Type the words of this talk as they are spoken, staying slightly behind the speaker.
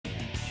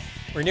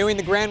Renewing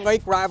the Grand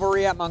Lake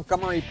rivalry at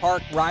Montgomery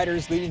Park,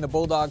 Riders leading the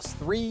Bulldogs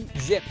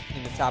 3-zip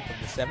in the top of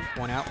the 7th.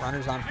 One out,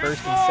 runners on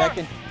first and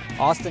second.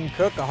 Austin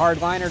Cook, a hard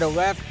liner to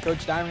left.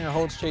 Coach Diminger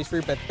holds Chase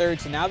Roop at third,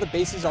 so now the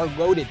bases are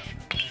loaded.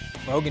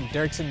 Logan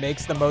Dirksen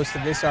makes the most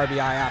of this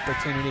RBI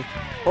opportunity,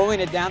 pulling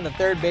it down the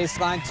third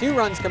baseline. 2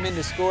 runs come in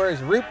to score as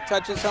Roop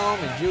touches home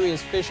and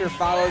Julius Fisher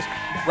follows.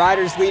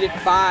 Riders lead it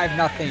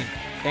 5-0.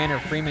 Tanner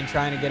Freeman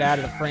trying to get out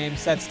of the frame,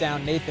 sets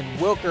down Nathan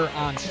Wilker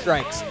on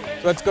strikes. So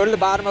let's go to the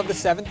bottom of the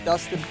 7th.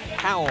 Dustin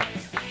Howell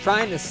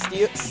trying to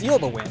seal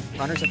the win.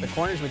 Runners at the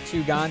corners with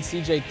 2 gone.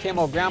 CJ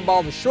Kimmel ground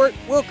ball to short.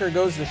 Wilker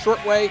goes the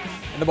short way,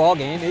 and the ball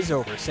game is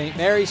over. St.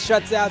 Mary's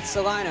shuts out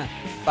Celina.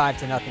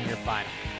 5-0 your final.